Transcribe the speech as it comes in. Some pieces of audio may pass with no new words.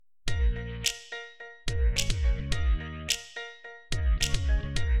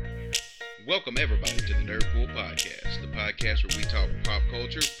Welcome everybody to the Nerdpool Podcast, the podcast where we talk pop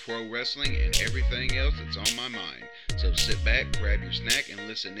culture, pro wrestling, and everything else that's on my mind. So sit back, grab your snack, and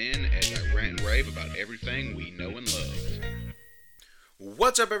listen in as I rant and rave about everything we know and love.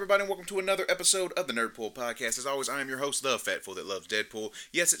 What's up, everybody, and welcome to another episode of the Nerdpool Podcast. As always, I am your host, the Fat Fool that loves Deadpool.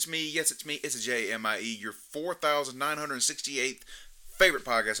 Yes, it's me. It's a J-M-I-E, your 4,968th favorite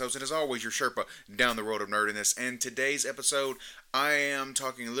podcast host, and as always, your Sherpa down the road of nerdiness. And today's episode, I am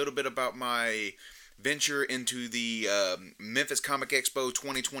talking a little bit about my venture into the Memphis Comic Expo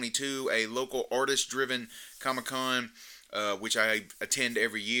 2022, a local artist-driven Comic-Con, which I attend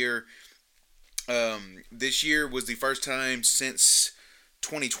every year. This year was the first time since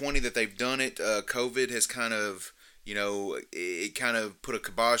 2020 that they've done it. COVID has kind of, it kind of put a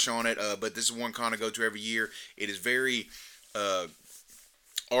kibosh on it, but this is one con I go to every year. It is very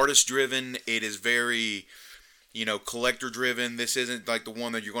artist driven. It is very, collector driven. This isn't like the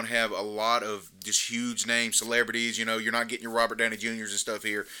one that you're going to have a lot of just huge name celebrities. You're not getting your Robert Downey Jr.'s and stuff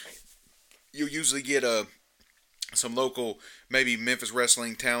here. You usually get some local, maybe Memphis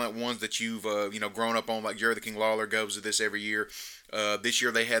wrestling talent, ones that you've grown up on, like Jerry the King Lawler goes to this every year. This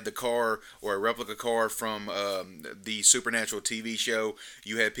year they had the car, or a replica car from the Supernatural TV show.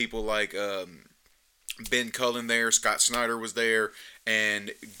 You had people like Ben Cullen there, Scott Snyder was there,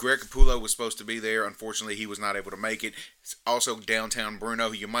 and Greg Capullo was supposed to be there. Unfortunately, he was not able to make it. Also, Downtown Bruno,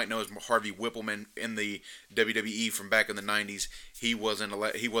 who you might know as Harvey Whippleman in the WWE from back in the 90s. He wasn't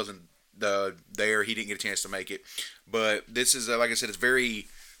there. He didn't get a chance to make it. But this is, like I said, it's very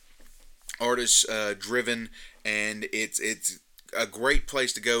artist driven, and it's a great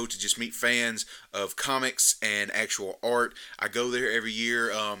place to go to just meet fans of comics and actual art. I go there every year.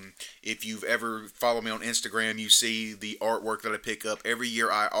 If you've ever followed me on Instagram, you see the artwork that I pick up. Every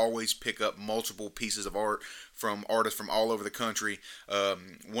year I always pick up multiple pieces of art from artists from all over the country.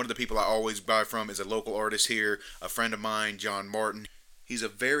 One of the people I always buy from is a local artist here, a friend of mine, John Martin. He's a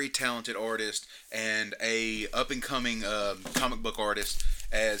very talented artist and a up-and-coming comic book artist,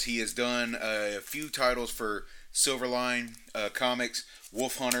 as he has done a few titles for Silverline Comics.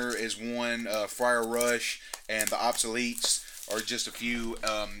 Wolf Hunter is one. Friar Rush and the Obsoletes are just a few.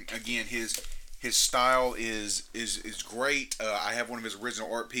 Again, his style is great. I have one of his original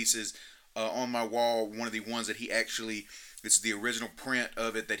art pieces on my wall. One of the ones that he actually, it's the original print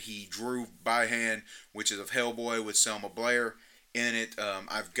of it that he drew by hand, which is of Hellboy with Selma Blair in it.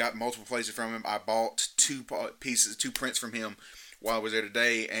 I've got multiple places from him. I bought two prints from him while I was there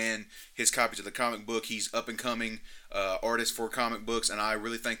today, and his copies of the comic book. He's up and coming artist for comic books, and I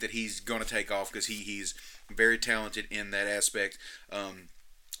really think that he's going to take off because he's very talented in that aspect.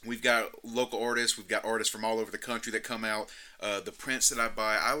 We've got local artists. We've got artists from all over the country that come out. The prints that I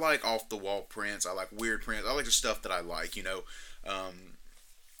buy, I like off the wall prints. I like weird prints. I like the stuff that I like.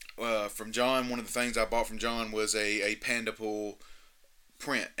 From John, one of the things I bought from John was a Pandapool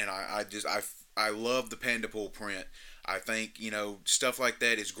print, and I love the Pandapool print. I think, stuff like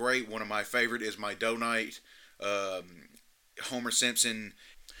that is great. One of my favorite is my Doe Knight, Homer Simpson,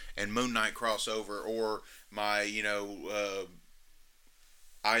 and Moon Knight crossover, or my,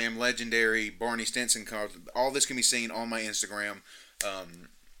 I Am Legendary Barney Stinson card. All this can be seen on my Instagram.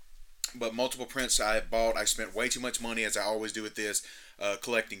 But multiple prints I bought. I spent way too much money, as I always do with this,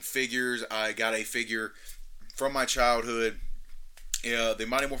 collecting figures. I got a figure from my childhood. The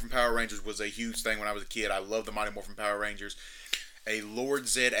Mighty Morphin Power Rangers was a huge thing when I was a kid. I love the Mighty Morphin Power Rangers. A Lord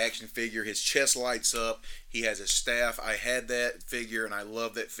Zed action figure. His chest lights up. He has a staff. I had that figure, and I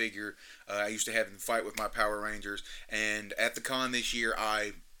love that figure. I used to have him fight with my Power Rangers. And at the con this year,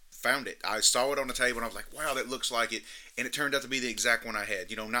 I found it. I saw it on the table, and I was like, wow, that looks like it. And it turned out to be the exact one I had.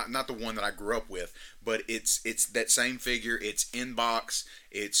 Not the one that I grew up with, but it's that same figure. It's in box.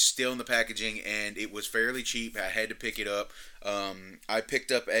 It's still in the packaging, and it was fairly cheap. I had to pick it up. I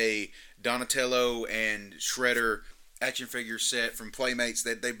picked up a Donatello and Shredder action figure set from Playmates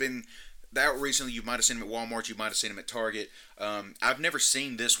that they've been out recently. You might have seen them at Walmart. You might have seen them at Target. I've never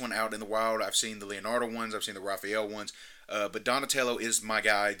seen this one out in the wild. I've seen the Leonardo ones. I've seen the Raphael ones. But Donatello is my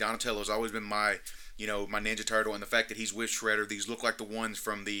guy. Donatello's always been my Ninja Turtle, and the fact that he's with Shredder, these look like the ones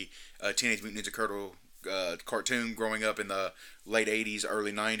from the Teenage Mutant Ninja Turtle cartoon growing up in the late 80s,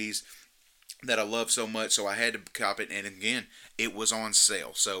 early 90s, that I love so much, so I had to cop it, and again, it was on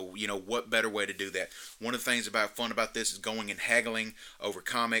sale. So, what better way to do that? One of the things fun about this is going and haggling over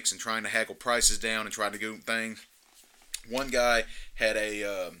comics and trying to haggle prices down and trying to do things. One guy had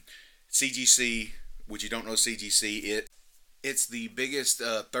a CGC, which you don't know CGC, it's the biggest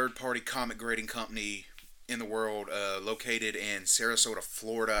third-party comic grading company in the world, located in Sarasota,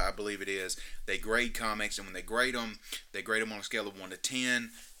 Florida, I believe it is. They grade comics, and when they grade them on a scale of 1 to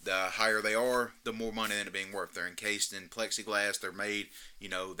 10. The higher they are, the more money they end up being worth. They're encased in plexiglass. They're made,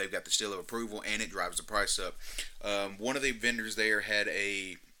 they've got the seal of approval, and it drives the price up. One of the vendors there had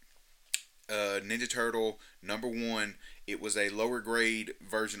a Ninja Turtle #1. It was a lower grade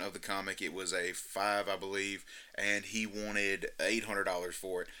version of the comic. It was a 5, I believe, and he wanted $800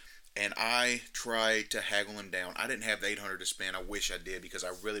 for it. And I tried to haggle him down. I didn't have the $800 to spend. I wish I did, because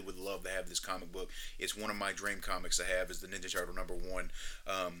I really would love to have this comic book. It's one of my dream comics to have, is the Ninja Turtle #1.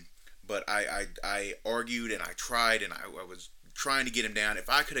 But I argued and I tried, and I was trying to get him down. If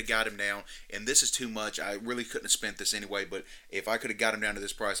I could have got him down, and this is too much, I really couldn't have spent this anyway, but if I could have got him down to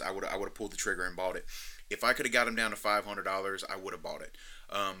this price, I would have pulled the trigger and bought it. If I could have got him down to $500, I would have bought it.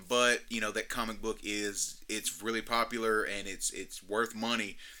 But that comic book it's really popular, and it's worth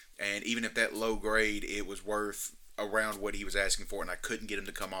money. And even if that low grade, it was worth around what he was asking for, and I couldn't get him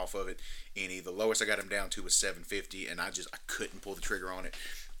to come off of it any. The lowest I got him down to was $750, and I couldn't pull the trigger on it.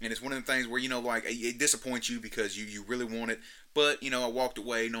 And it's one of the things where, it disappoints you because you really want it. But, I walked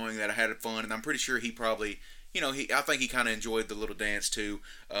away knowing that I had fun, and I'm pretty sure he probably, I think he kind of enjoyed the little dance too.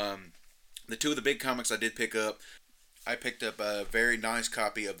 The two of the big comics I did pick up, I picked up a very nice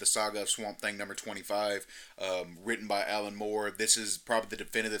copy of the Saga of Swamp Thing #25, written by Alan Moore. This is probably the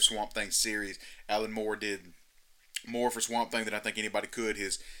definitive Swamp Thing series. Alan Moore did more for Swamp Thing than I think anybody could.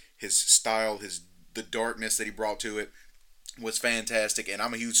 His style, the darkness that he brought to it was fantastic, and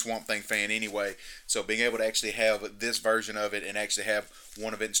I'm a huge Swamp Thing fan anyway, so being able to actually have this version of it and actually have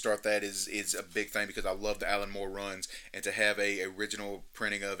one of it and start that is a big thing, because I love the Alan Moore runs, and to have a original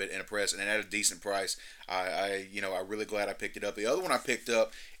printing of it in a press and at a decent price, I'm really glad I picked it up. The other one I picked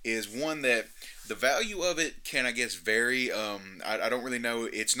up is one that the value of it can, I guess, vary. I don't really know.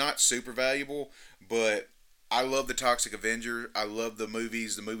 It's not super valuable, but I love the Toxic Avenger. I love the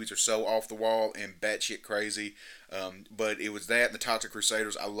movies. The movies are so off the wall and batshit crazy. But it was that and the Toxic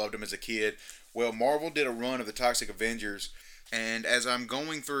Crusaders. I loved them as a kid. Well, Marvel did a run of the Toxic Avengers, and as I'm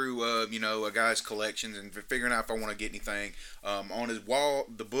going through, a guy's collections and figuring out if I want to get anything, on his wall,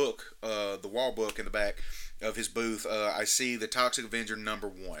 the wall book in the back of his booth, I see the Toxic Avenger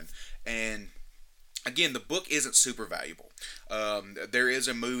 #1, and again, the book isn't super valuable. There is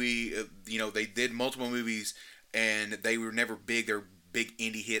a movie, they did multiple movies, and they were never big. They're big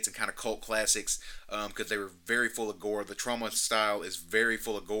indie hits and kind of cult classics, because they were very full of gore. The Trauma style is very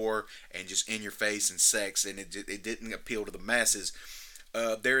full of gore and just in your face and sex, and it didn't appeal to the masses.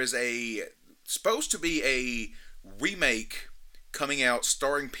 There is supposed to be a remake coming out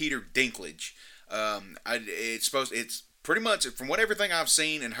starring Peter Dinklage. It's pretty much, from everything I've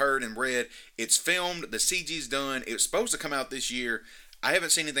seen and heard and read, it's filmed, the CG's done. It was supposed to come out this year. I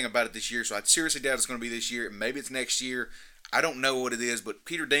haven't seen anything about it this year, so I seriously doubt it's going to be this year. Maybe it's next year. I don't know what it is, but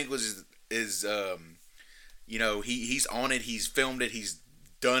Peter Dinklage is he's on it. He's filmed it. He's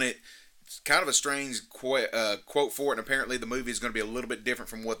done it. It's kind of a strange quote for it, and apparently the movie is going to be a little bit different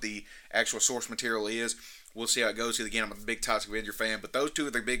from what the actual source material is. We'll see how it goes. Again, I'm a big Toxic Avenger fan, but those two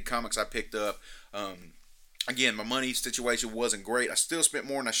are the big comics I picked up. Again, my money situation wasn't great. I still spent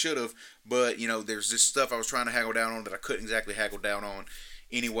more than I should have, but, there's this stuff I was trying to haggle down on that I couldn't exactly haggle down on.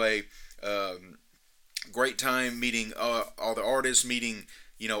 Anyway, great time meeting all the artists, meeting,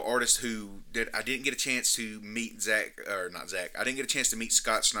 artists who I didn't get a chance to meet I didn't get a chance to meet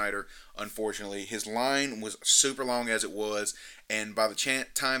Scott Snyder, unfortunately. His line was super long as it was, and by the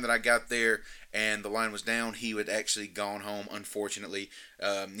time that I got there and the line was down, he had actually gone home, unfortunately.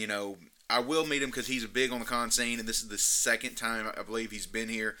 I will meet him because he's big on the con scene, and this is the second time I believe he's been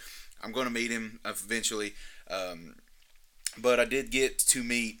here. I'm going to meet him eventually. But I did get to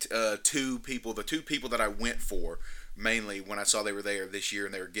meet two people. The two people that I went for, mainly when I saw they were there this year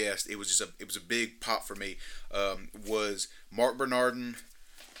and they were guests, it was a big pop for me. Was Mark Bernardin,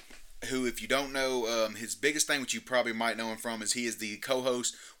 who, if you don't know, his biggest thing, which you probably might know him from, is he is the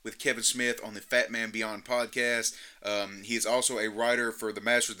co-host with Kevin Smith on the Fat Man Beyond podcast. He is also a writer for the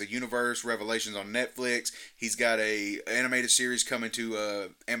Masters of the Universe Revelations on Netflix. He's got a animated series coming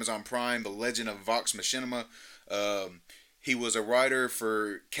to Amazon Prime, The Legend of Vox Machinima. He was a writer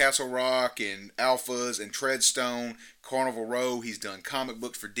for Castle Rock and Alphas and Treadstone, Carnival Row. He's done comic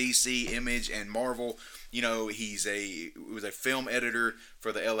books for DC, Image, and Marvel. He was a film editor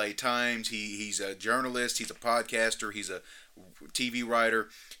for the LA Times. He's a journalist. He's a podcaster. He's a TV writer.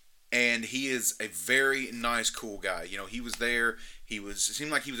 And he is a very nice, cool guy. He was there. It seemed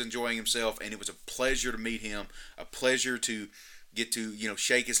like he was enjoying himself, and it was a pleasure to meet him. A pleasure to get to,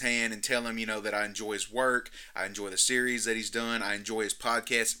 shake his hand and tell him, that I enjoy his work. I enjoy the series that he's done. I enjoy his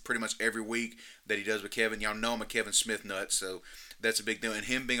podcast pretty much every week that he does with Kevin. Y'all know I'm a Kevin Smith nut, so that's a big deal. And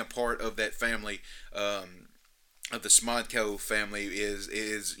him being a part of that family, of the Smodco family is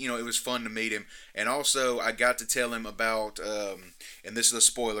it was fun to meet him. And also I got to tell him about, and this is a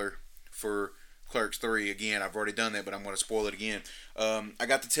spoiler for Clerks 3. Again, I've already done that, but I'm going to spoil it again. I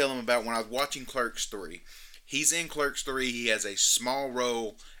got to tell him about when I was watching Clerks 3. He's in Clerks 3. He has a small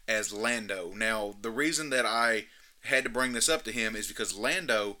role as Lando. Now, the reason that I had to bring this up to him is because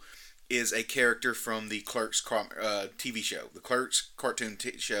Lando is a character from the Clerks TV show, the Clerks cartoon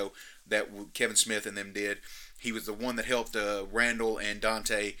show that Kevin Smith and them did. He was the one that helped Randall and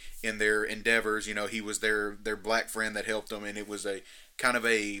Dante in their endeavors. He was their black friend that helped them, and it was a kind of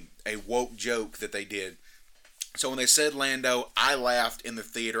a woke joke that they did. So when they said Lando, I laughed in the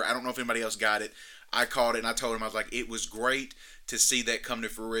theater. I don't know if anybody else got it. I caught it, and I told him, I was like, it was great to see that come to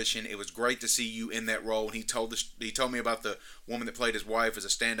fruition. It was great to see you in that role. And he told me about the woman that played his wife as a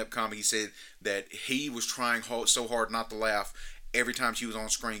stand-up comic. He said that he was trying so hard not to laugh every time she was on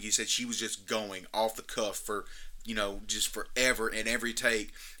screen. He said she was just going off the cuff for, just forever in every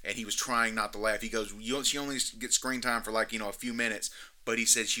take, and he was trying not to laugh. He goes, she only gets screen time for a few minutes, but he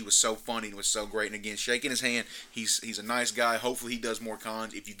said she was so funny and was so great. And again, shaking his hand, he's a nice guy. Hopefully he does more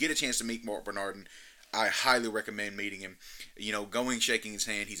cons. If you get a chance to meet Marc Bernardin, I highly recommend meeting him. Going, shaking his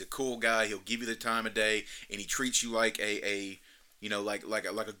hand. He's a cool guy. He'll give you the time of day, and he treats you like a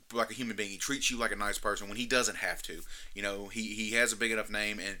human being. He treats you like a nice person when he doesn't have to. He has a big enough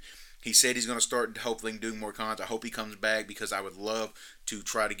name, and he said he's going to start hopefully doing more cons. I hope he comes back because I would love to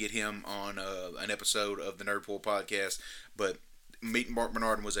try to get him on an episode of the Nerdpool podcast. But meeting Marc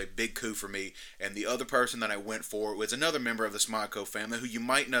Bernardin was a big coup for me. And the other person that I went for was another member of the Smodco family who you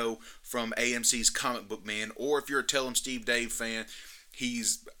might know from AMC's Comic Book Man, or if you're a Tell 'em Steve Dave fan,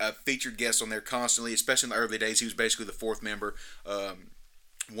 he's a featured guest on there constantly, especially in the early days. He was basically the fourth member.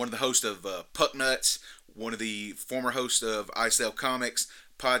 One of the hosts of Puck Nuts, one of the former hosts of I Sell Comics,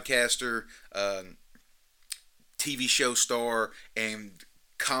 podcaster, TV show star, and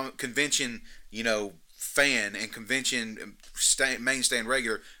convention, fan and convention main stand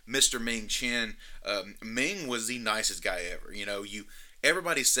regular, Mr. Ming Chen. Ming was the nicest guy ever.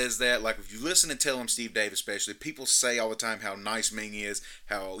 Everybody says that. Like, if you listen to Tell 'em Steve Dave especially, people say all the time how nice Ming is,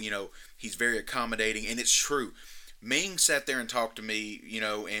 how, he's very accommodating, and it's true. Ming sat there and talked to me,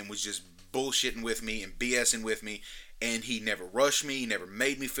 and was just bullshitting with me and BSing with me, and he never rushed me, he never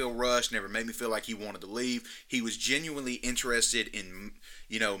made me feel rushed, never made me feel like he wanted to leave. He was genuinely interested in,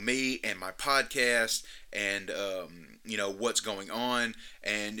 me and my podcast and, what's going on,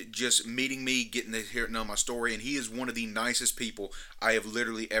 and just meeting me, getting to hear know my story. And he is one of the nicest people I have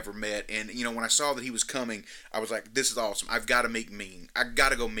literally ever met. And, when I saw that he was coming, I was like, this is awesome. I've got to meet Ming. I got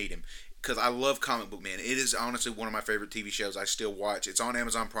to go meet him, because I love Comic Book Man. It is honestly one of my favorite TV shows I still watch. It's on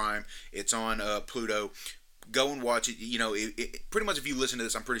Amazon Prime. It's on Pluto. Go and watch it. Pretty much if you listen to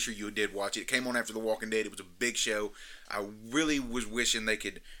this, I'm pretty sure you did watch it. It came on after The Walking Dead. It was a big show. I really was wishing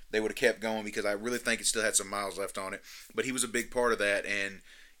they would have kept going, because I really think it still had some miles left on it. But he was a big part of that, and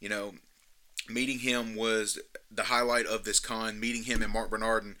meeting him was the highlight of this con. Meeting him and Marc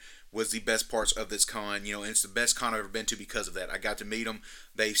Bernardin was the best parts of this con. And it's the best con I've ever been to because of that. I got to meet them.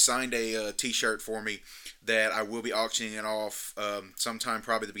 They signed a t-shirt for me that I will be auctioning it off sometime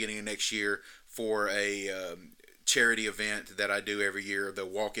probably the beginning of next year for a charity event that I do every year, the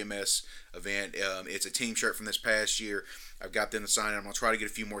Walk MS event. It's a team shirt from this past year. I've got them to sign it. I'm going to try to get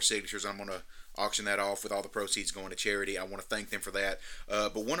a few more signatures. I'm going to auction that off with all the proceeds going to charity. I want to thank them for that.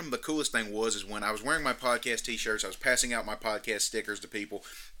 But one of the coolest thing is when I was wearing my podcast t-shirts, I was passing out my podcast stickers to people,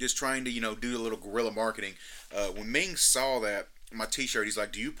 just trying to, do a little guerrilla marketing. When Ming saw that, my t-shirt, he's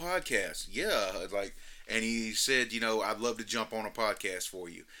like, do you podcast? Yeah. And he said, I'd love to jump on a podcast for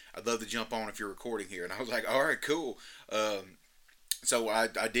you. I'd love to jump on if you're recording here. And I was like, all right, cool. So I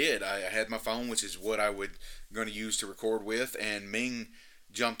did. I had my phone, which is what I would going to use to record with, and Ming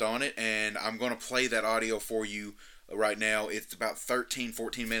jumped on it, and I'm going to play that audio for you right now. It's about 13,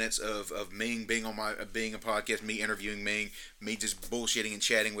 14 minutes of Ming being on being a podcast, me interviewing Ming, me just bullshitting and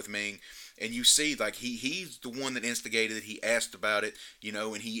chatting with Ming. And you see, he's the one that instigated it. He asked about it,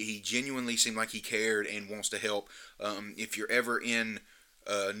 and he genuinely seemed like he cared and wants to help. If you're ever in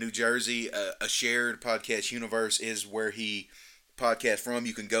New Jersey, a shared podcast universe is where he podcasts from.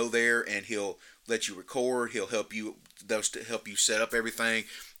 You can go there, and he'll let you record. He'll help you set up everything.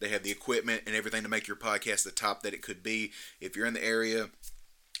 They have the equipment and everything to make your podcast the top that it could be. If you're in the area,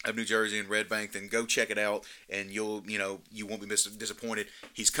 of New Jersey and Red Bank, then go check it out, and you won't be disappointed.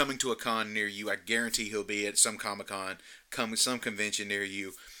 He's coming to a con near you. I guarantee he'll be at some Comic-Con, some convention near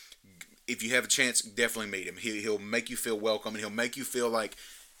you. If you have a chance, definitely meet him. He'll make you feel welcome, and he'll make you feel like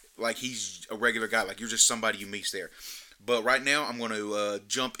he's a regular guy, like you're just somebody you meet there. But right now, I'm going to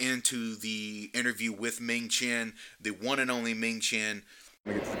jump into the interview with Ming Chen, the one and only Ming Chen.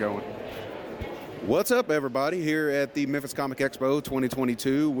 Let me get this going. What's up, everybody? Here at the Memphis Comic Expo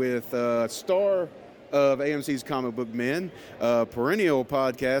 2022 with star of AMC's Comic Book Men, perennial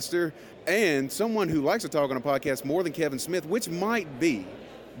podcaster, and someone who likes to talk on a podcast more than Kevin Smith, which might be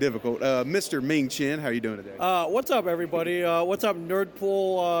difficult. Mr. Ming Chen, how are you doing today? What's up, everybody? What's up,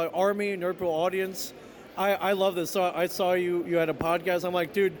 Nerdpool Army, Nerdpool audience? I love this. So I saw you had a podcast. I'm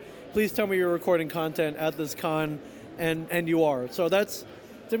like, dude, please tell me you're recording content at this con, and you are. So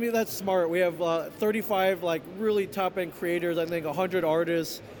to me, that's smart. We have 35 really top-end creators, I think 100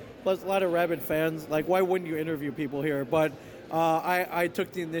 artists, plus a lot of rabid fans. Like, why wouldn't you interview people here? But I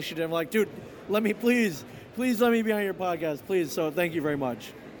took the initiative. I'm like, dude, please let me be on your podcast, please. So thank you very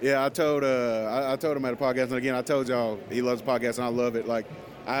much. Yeah, I told him at a podcast, and again, I told y'all he loves the podcast, and I love it. Like,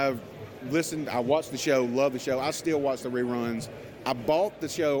 I've listened, I watched the show, love the show. I still watch the reruns. I bought the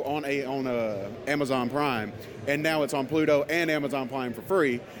show on Amazon Prime, and now it's on Pluto and Amazon Prime for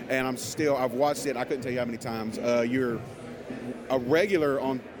free. And I've watched it. I couldn't tell you how many times. You're a regular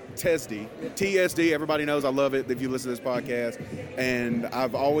on TSD. Everybody knows I love it if you listen to this podcast, and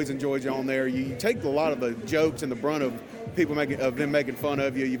I've always enjoyed you on there. You take a lot of the jokes and the brunt of them making fun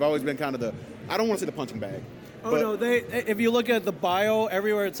of you. You've always been kind of I don't want to say the punching bag. No! If you look at the bio,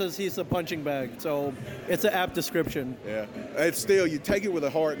 everywhere it says he's a punching bag. So it's an apt description. Yeah, it's still, you take it with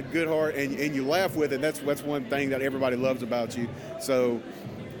a good heart, and you laugh with it. That's one thing that everybody loves about you. So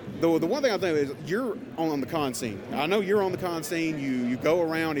the one thing I think is you're on the con scene. I know you're on the con scene. You go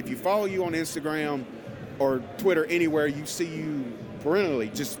around. If you follow you on Instagram or Twitter, anywhere, you see you perennially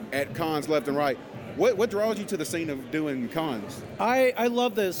just at cons left and right. What draws you to the scene of doing cons? I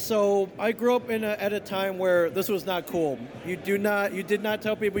love this. So I grew up at a time where this was not cool. You did not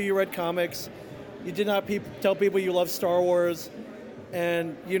tell people you read comics. You did not tell people you love Star Wars,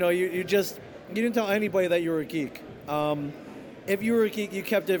 and you didn't tell anybody that you were a geek. If you were a geek, you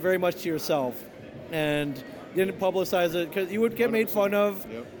kept it very much to yourself, and didn't publicize it because you would get made fun of.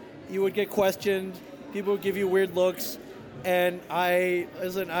 Yep. You would get questioned. People would give you weird looks. And I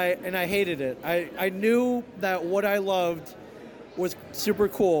hated it. I knew that what I loved was super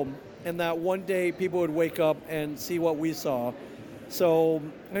cool, and that one day people would wake up and see what we saw. So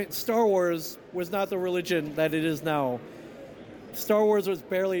Star Wars was not the religion that it is now. Star Wars was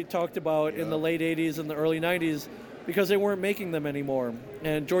barely talked about in the late 80s and the early 90s because they weren't making them anymore.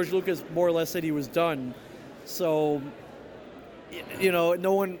 And George Lucas more or less said he was done. So, no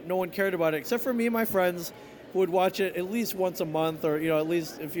one cared about it except for me and my friends, who would watch it at least once a month or at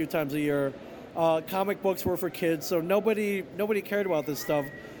least a few times a year. Comic books were for kids, so nobody cared about this stuff.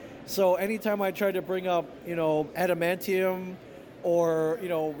 So anytime I tried to bring up adamantium or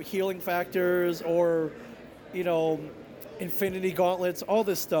healing factors or infinity gauntlets, all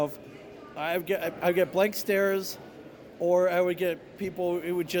this stuff, I'd get blank stares, or I would get people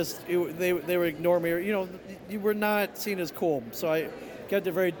they would ignore me, or you were not seen as cool. So I kept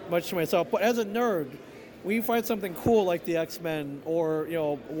it very much to myself. But as a nerd, when you find something cool like the X-Men or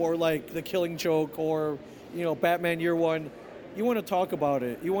like The Killing Joke or Batman Year One, you want to talk about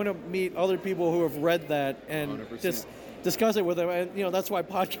it. You want to meet other people who have read that and 100%. Just discuss it with them. And that's why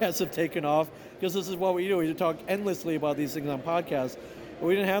podcasts have taken off, because this is what we do. We talk endlessly about these things on podcasts. But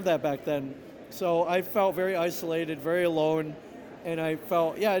we didn't have that back then. So I felt very isolated, very alone, and I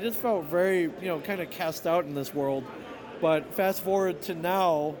just felt very kind of cast out in this world. But fast forward to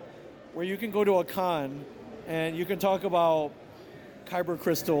now, where you can go to a con and you can talk about kyber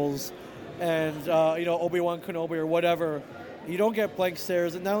crystals and Obi-Wan Kenobi or whatever. You don't get blank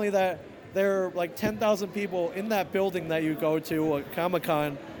stares, and not only that, there are like 10,000 people in that building that you go to, a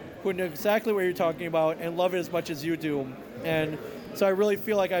Comic-Con, who know exactly what you're talking about and love it as much as you do. And so I really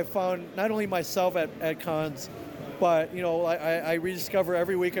feel like I found not only myself at cons, but I rediscover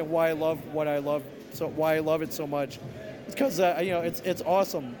every weekend why I love what I love, so why I love it so much. Because it's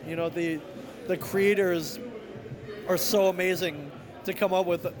awesome. The creators are so amazing to come up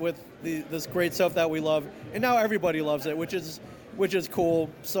with this great stuff that we love, and now everybody loves it, which is cool.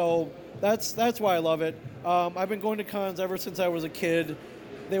 So that's why I love it. I've been going to cons ever since I was a kid.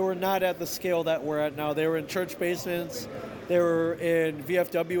 They were not at the scale that we're at now. They were in church basements. They were in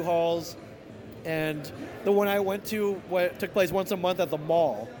VFW halls, and the one I went to took place once a month at the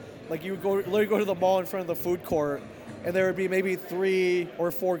mall. Like you would literally go to the mall in front of the food court, and there would be maybe 3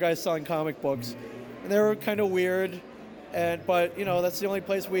 or 4 guys selling comic books, and they were kind of weird. But that's the only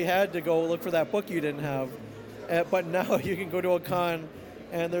place we had to go look for that book you didn't have. But now you can go to a con,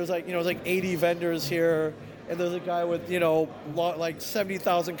 and there's like 80 vendors here, and there's a guy with like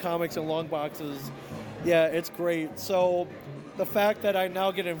 70,000 comics in long boxes. Yeah, it's great. So the fact that I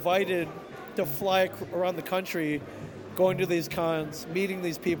now get invited to fly around the country, going to these cons, meeting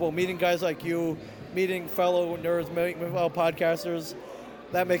these people, meeting guys like you, meeting fellow nerds, meeting fellow podcasters,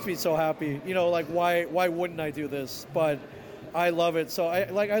 that makes me so happy. Like why wouldn't I do this? But I love it. So I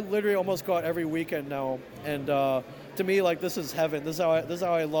literally almost go out every weekend now, and to me, like, this is heaven. This is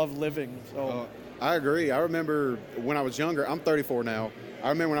how I love living. So I agree. I remember when I was younger. I'm 34 now. I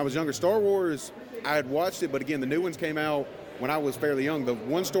remember when I was younger, Star Wars, I had watched it, but again, the new ones came out when I was fairly young. The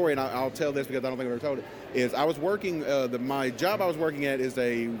one story, and I'll tell this because I don't think I've ever told it, is I was working, my job I was working at is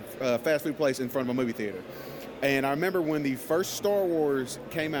a fast food place in front of a movie theater. And I remember when the first Star Wars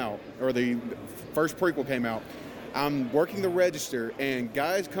came out, or the first prequel came out, I'm working the register, and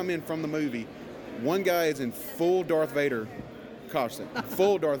guys come in from the movie. One guy is in full Darth Vader costume.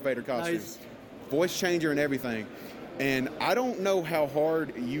 Nice. Voice changer and everything. And I don't know how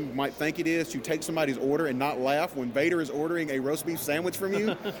hard you might think it is to take somebody's order and not laugh when Vader is ordering a roast beef sandwich from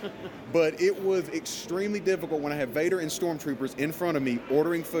you. But it was extremely difficult when I have Vader and stormtroopers in front of me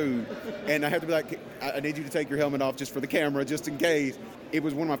ordering food. And I have to be like, I need you to take your helmet off just for the camera, just in case. It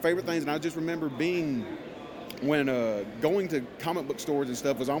was one of my favorite things. And I just remember going to comic book stores and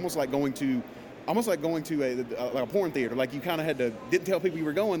stuff was almost like going to a porn theater. Like, you kind of didn't tell people you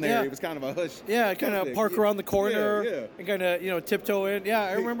were going there. Yeah. It was kind of a hush. Yeah, kind of park around the corner yeah. and kind of, tiptoe in. Yeah,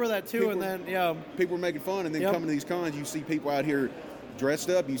 I remember that too. People, and then, yeah. People were making fun, and then coming to these cons, you see people out here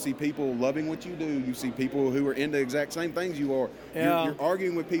dressed up. You see people loving what you do. You see people who are into the exact same things you are. Yeah. You're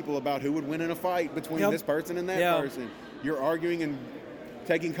arguing with people about who would win in a fight between this person and that person. You're arguing and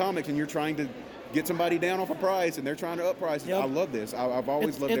taking comics, and you're trying to get somebody down off a price, and they're trying to up prices. I love this. I've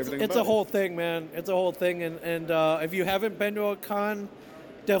always loved everything about it. It's a whole thing, man. It's a whole thing, and if you haven't been to a con,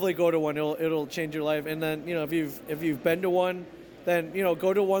 definitely go to one. It'll change your life. And then, if you've been to one, then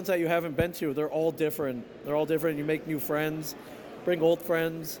go to ones that you haven't been to. They're all different. You make new friends, bring old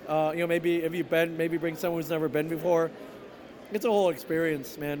friends. Maybe if you've been, maybe bring someone who's never been before. It's a whole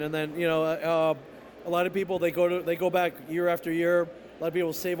experience, man. And then a lot of people they go back year after year. A lot of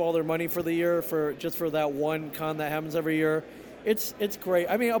people save all their money for the year for that one con that happens every year. It's great.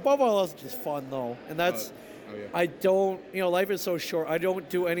 I mean, above all else, it's just fun though, and that's. I don't. Life is so short. I don't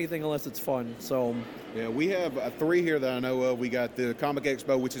do anything unless it's fun. So. Yeah, we have 3 here that I know of. We got the Comic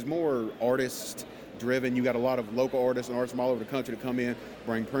Expo, which is more artist driven. You got a lot of local artists and artists from all over the country to come in,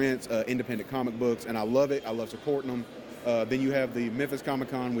 bring prints, independent comic books, and I love it. I love supporting them. Then you have the Memphis Comic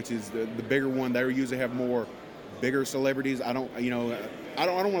Con, which is the bigger one. They usually have more bigger celebrities. I don't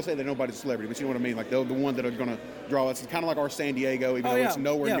want to say that nobody's a celebrity, but you know what I mean. Like the ones that are going to draw us. It's kind of like our San Diego, even though it's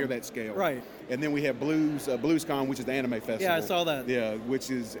nowhere near that scale. Right. And then we have BluesCon, which is the anime festival. Yeah, I saw that. Yeah, which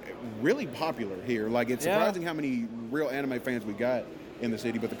is really popular here. Like, it's surprising how many real anime fans we got in the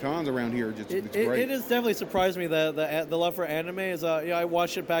city. But the cons around here are just it's great. It has definitely surprised me the love for anime is. I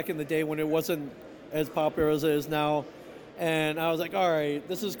watched it back in the day when it wasn't as popular as it is now, and I was like, all right,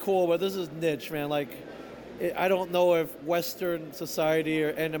 this is cool, but this is niche, man. Like. I don't know if Western society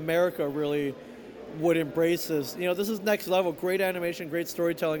and America really would embrace this. This is next level. Great animation, great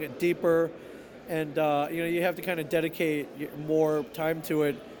storytelling, and deeper. And, you have to kind of dedicate more time to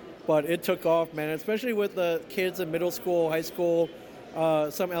it. But it took off, man, especially with the kids in middle school, high school,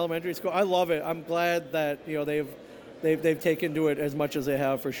 some elementary school. I love it. I'm glad that, they've taken to it as much as they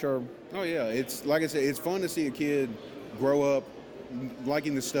have, for sure. Oh, yeah. It's, like I said, it's fun to see a kid grow up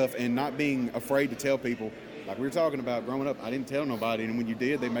liking this stuff and not being afraid to tell people. Like we were talking about growing up, I didn't tell nobody, and when you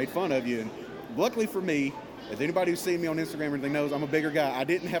did, they made fun of you. And luckily for me, as anybody who's seen me on Instagram or anything knows, I'm a bigger guy. I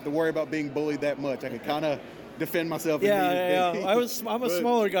didn't have to worry about being bullied that much. I could kind of defend myself. Yeah. I'm a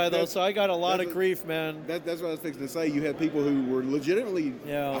smaller guy though, so I got a lot of grief, man. That's what I was fixing to say. You had people who were legitimately.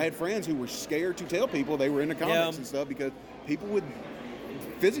 I had friends who were scared to tell people they were into comics and stuff because people would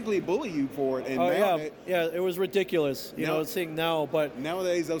physically bully you for it. And it was ridiculous. Seeing now, but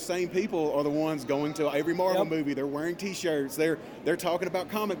nowadays those same people are the ones going to every Marvel movie. They're wearing T-shirts. They're talking about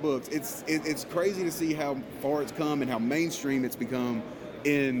comic books. It's crazy to see how far it's come and how mainstream it's become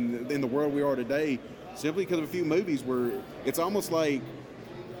in the world we are today. Simply because of a few movies where it's almost like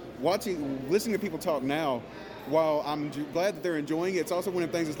listening to people talk now. While I'm glad that they're enjoying it, it's also one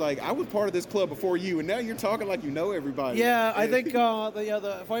of the things that's like, I was part of this club before you, and now you're talking like you know everybody. Yeah, I think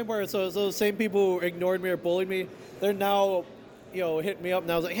the funny part is those same people who ignored me or bullied me, they're now hit me up,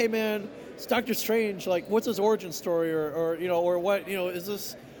 and I was like, hey man, it's Doctor Strange. Like, what's his origin story, or what? Is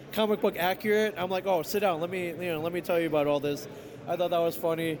this comic book accurate? I'm like, oh, sit down. Let me tell you about all this. I thought that was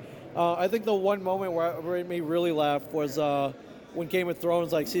funny. I think the one moment where it made me really laugh was when Game of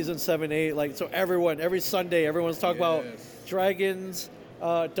Thrones, like season 7, 8, like so every Sunday, everyone's talking about dragons,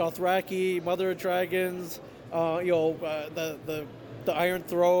 Dothraki, Mother of Dragons, the Iron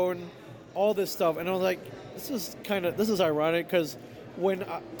Throne, all this stuff, and I was like, this is ironic because when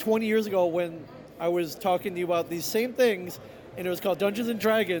 20 years ago when I was talking to you about these same things, and it was called Dungeons and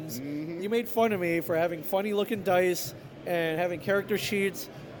Dragons, you made fun of me for having funny looking dice and having character sheets.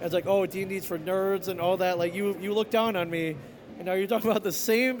 And it's like, oh, D&D's for nerds and all that. Like you look down on me, and now you're talking about the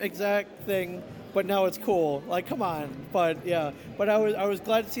same exact thing, but now it's cool. Like, come on. But yeah, but I was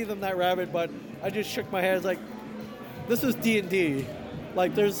glad to see them that rabid. But I just shook my head. It's like, this is D&D.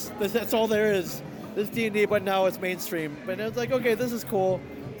 Like that's all there is. This D&D, but now it's mainstream. But it's like, okay, this is cool.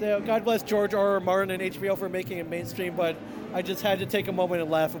 God bless George R.R. Martin and HBO for making it mainstream, but I just had to take a moment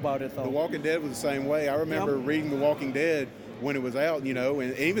and laugh about it, though. The Walking Dead was the same way. I remember reading The Walking Dead when it was out,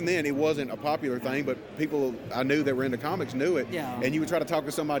 and even then it wasn't a popular thing, but people I knew that were into comics knew it. Yeah. And you would try to talk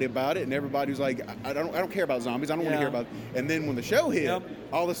to somebody about it, and everybody was like, I don't care about zombies. I don't want to hear about it. And then when the show hit,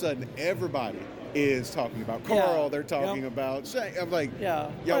 all of a sudden everybody is talking about Carl. They're talking about Shane. I'm like, y'all,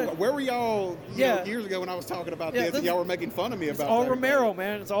 where were y'all years ago when I was talking about this and y'all were making fun of me about it? It's all Romero,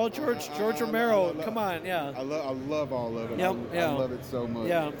 man. It's all George Romero. Come on, I love all of it. I love it so much.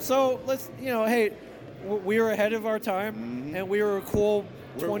 Yeah. So let's, hey, we were ahead of our time, and we were a cool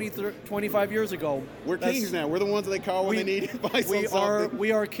 25 years ago. We're kings now. We're the ones that they call when they need advice on something.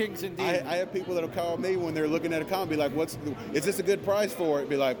 We are kings indeed. I have people that'll call me when they're looking at a comic, be like, is this a good price for it?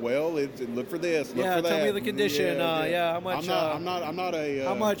 Be like, well, look for this, look for that. Tell me the condition. How much? I'm not a...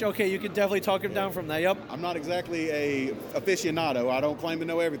 how much? Okay, you can definitely talk him down from that, yep. I'm not exactly a aficionado. I don't claim to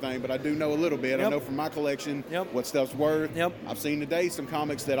know everything, but I do know a little bit. Yep. I know from my collection what stuff's worth. Yep. I've seen today some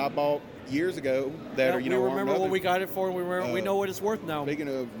comics that I bought years ago that are, we remember what we got it for, and we know what it's worth now. Speaking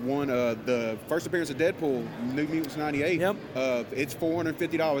of one, the first appearance of Deadpool, New Mutants 98, it's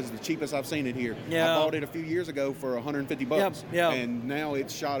 $450. It's the cheapest I've seen it here. Yeah. I bought it a few years ago for $150, and now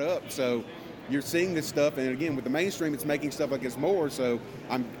it's shot up. So you're seeing this stuff, and again, with the mainstream, it's making stuff like this more. So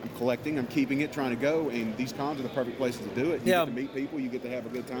I'm collecting, I'm keeping it, trying to go, and these cons are the perfect places to do it. You get to meet people, you get to have a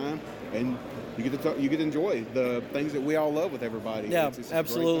good time, and you get to enjoy the things that we all love with everybody. Yeah, it's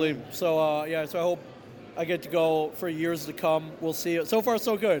absolutely. So so I hope I get to go for years to come. We'll see. So far,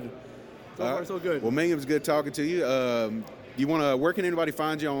 so good. So good. Well, Ming, it was good talking to you. Where can anybody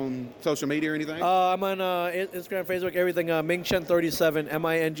find you on social media or anything? I'm on Instagram, Facebook, everything. Mingchen37,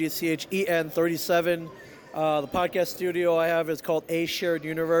 MINGCHEN 37. The podcast studio I have is called A Shared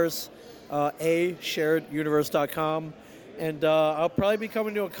Universe, ashareduniverse.com. And I'll probably be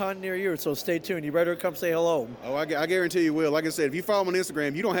coming to a con near you, so stay tuned. You better come say hello. Oh, I guarantee you will. Like I said, if you follow him on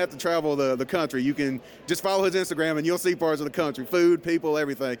Instagram, you don't have to travel the country. You can just follow his Instagram, and you'll see parts of the country, food, people,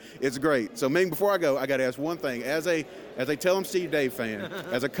 everything. It's great. So, Ming, before I go, I got to ask one thing. As a Tell 'em Steve Dave fan,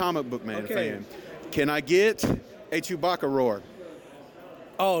 as a comic book man fan, can I get a Chewbacca roar?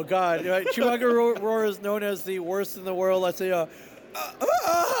 Oh, God. Chewbacca roar is known as the worst in the world. Let's say, that's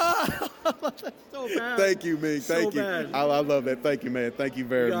so bad. Thank you, Ming. Thank you. Bad. I love that. Thank you, man. Thank you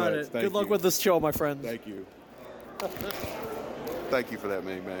very much. Good luck with this show, my friend. Thank you. Thank you for that,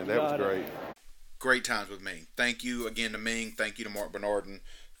 Ming, man. That was great. Great times with Ming. Thank you again to Ming. Thank you to Mark Bernardin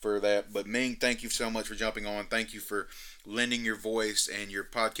for that. But Ming, thank you so much for jumping on. Thank you for lending your voice and your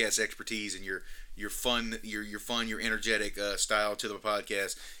podcast expertise and your fun, your energetic style to the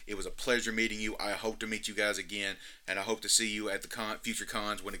podcast. It was a pleasure meeting you. I hope to meet you guys again, and I hope to see you at the future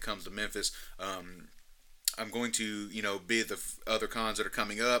cons when it comes to Memphis. I'm going to, be at the other cons that are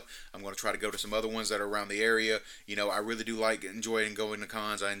coming up. I'm going to try to go to some other ones that are around the area. I really do enjoying going to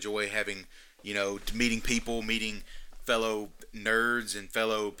cons. I enjoy having, meeting people, meeting fellow nerds and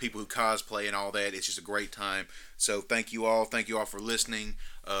fellow people who cosplay and all that. It's just a great time. So thank you all. Thank you all for listening.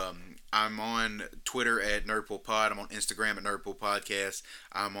 I'm on Twitter at NerdpoolPod. I'm on Instagram at Nerdpool Podcast.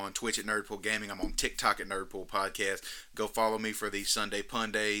 I'm on Twitch at Nerdpool Gaming. I'm on TikTok at Nerdpool Podcast. Go follow me for these Sunday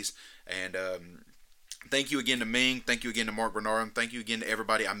Pun Days. And thank you again to Ming. Thank you again to Mark Bernardin. Thank you again to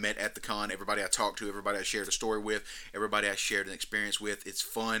everybody I met at the con, everybody I talked to, everybody I shared a story with, everybody I shared an experience with. It's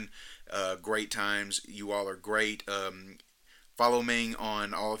fun. Great times. You all are great. Follow Ming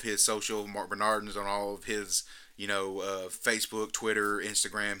on all of his social. Mark Bernardin's on all of his, Facebook, Twitter,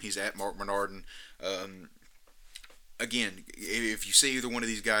 Instagram. He's at Mark Bernardin. Again, if you see either one of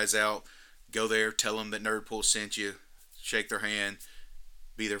these guys out, go there, tell them that Nerdpool sent you, shake their hand,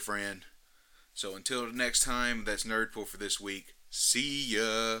 be their friend. So until the next time, that's Nerdpool for this week. See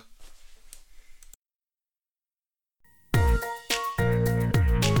ya.